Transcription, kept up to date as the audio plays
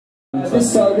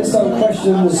This song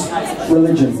questions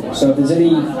religion. So if there's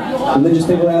any religious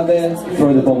people out there,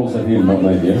 throw the bottles at him, not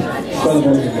me, yeah? Throw the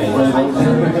bottles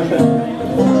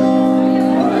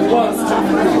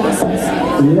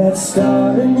at me. Let's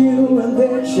start a new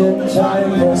religion.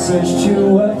 Time message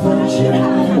to a friendship.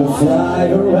 We'll fly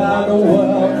around the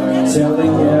world,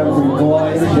 telling every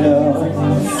boy and girl,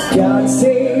 God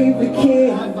save the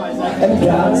king and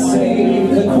God save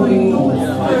the queen.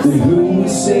 But who will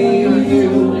save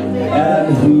you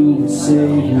and who will save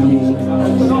me?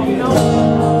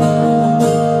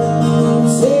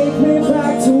 Take me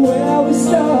back to where we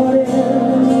started.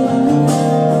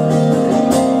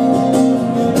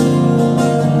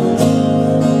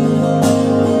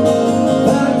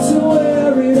 Back to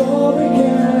where it all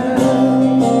began.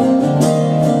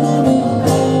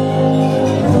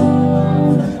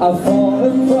 I've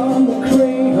fallen from the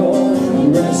cradle,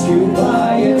 rescued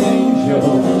by an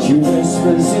angel. She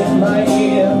whispers in my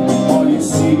ear, all you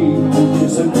see will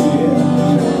disappear.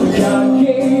 God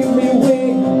gave me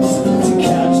wings to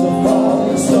catch the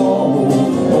falling storm,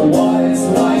 but what it's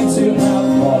like to have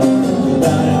fun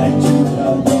that I do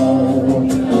not know.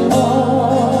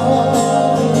 Oh,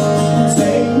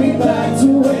 take me back to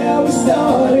where we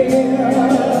started.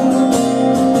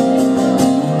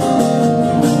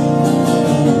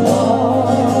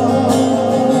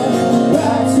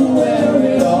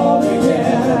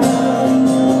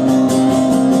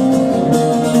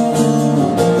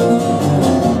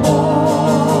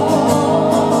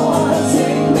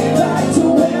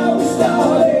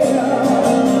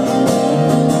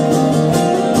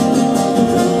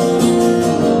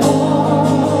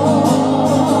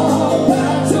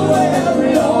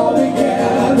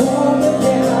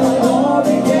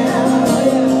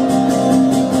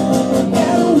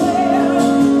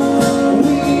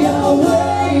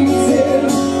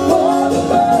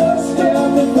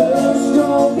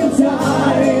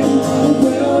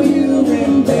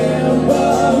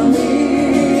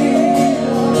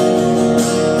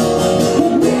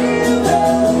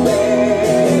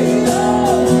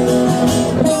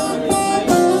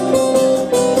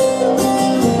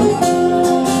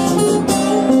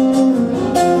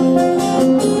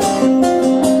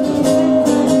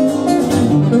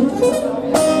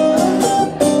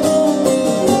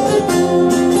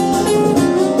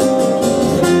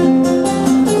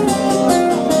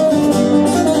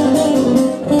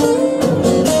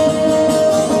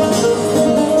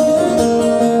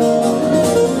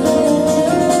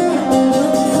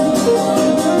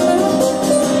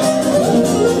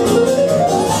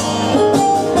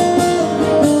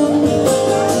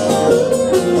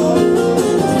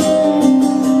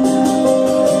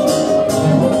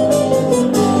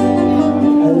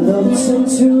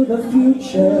 Into the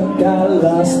future, got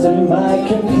lost in my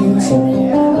computer.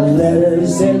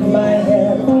 Letters in my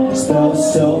head spell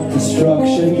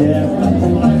self-destruction, yeah.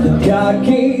 God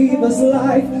gave us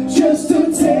life just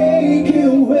to take it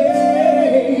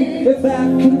away. If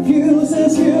that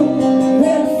confuses you,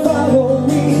 then follow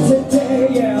me today,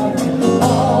 yeah.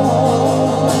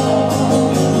 Oh,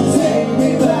 take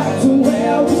me back to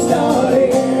where we started.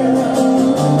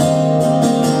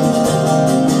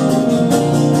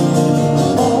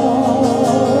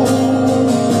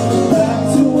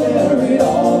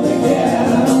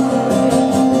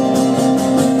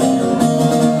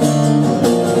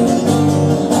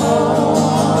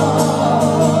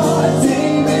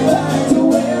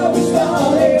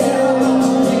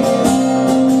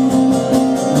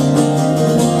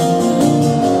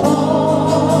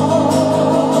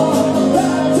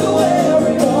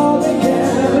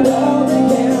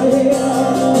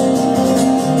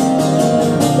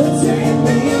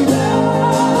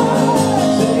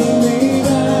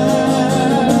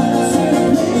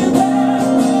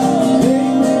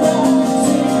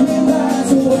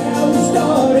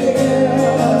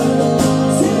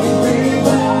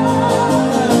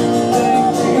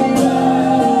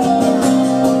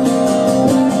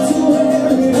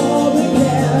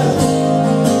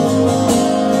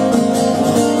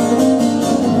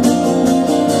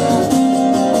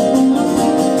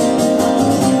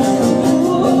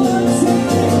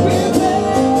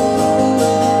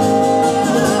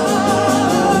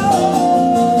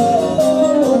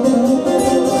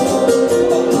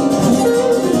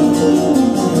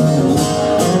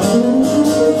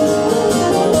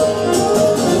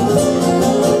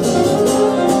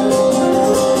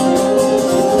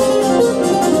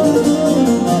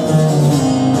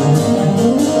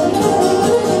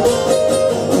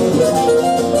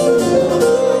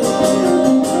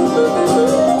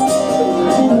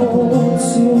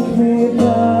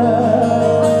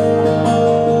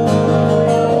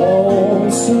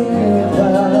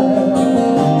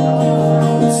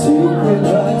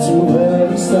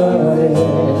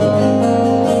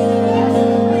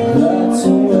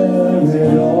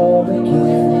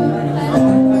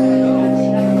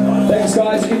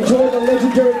 Enjoy the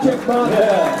legendary Jeff Martin.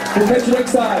 Yeah. We'll catch you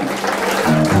next time.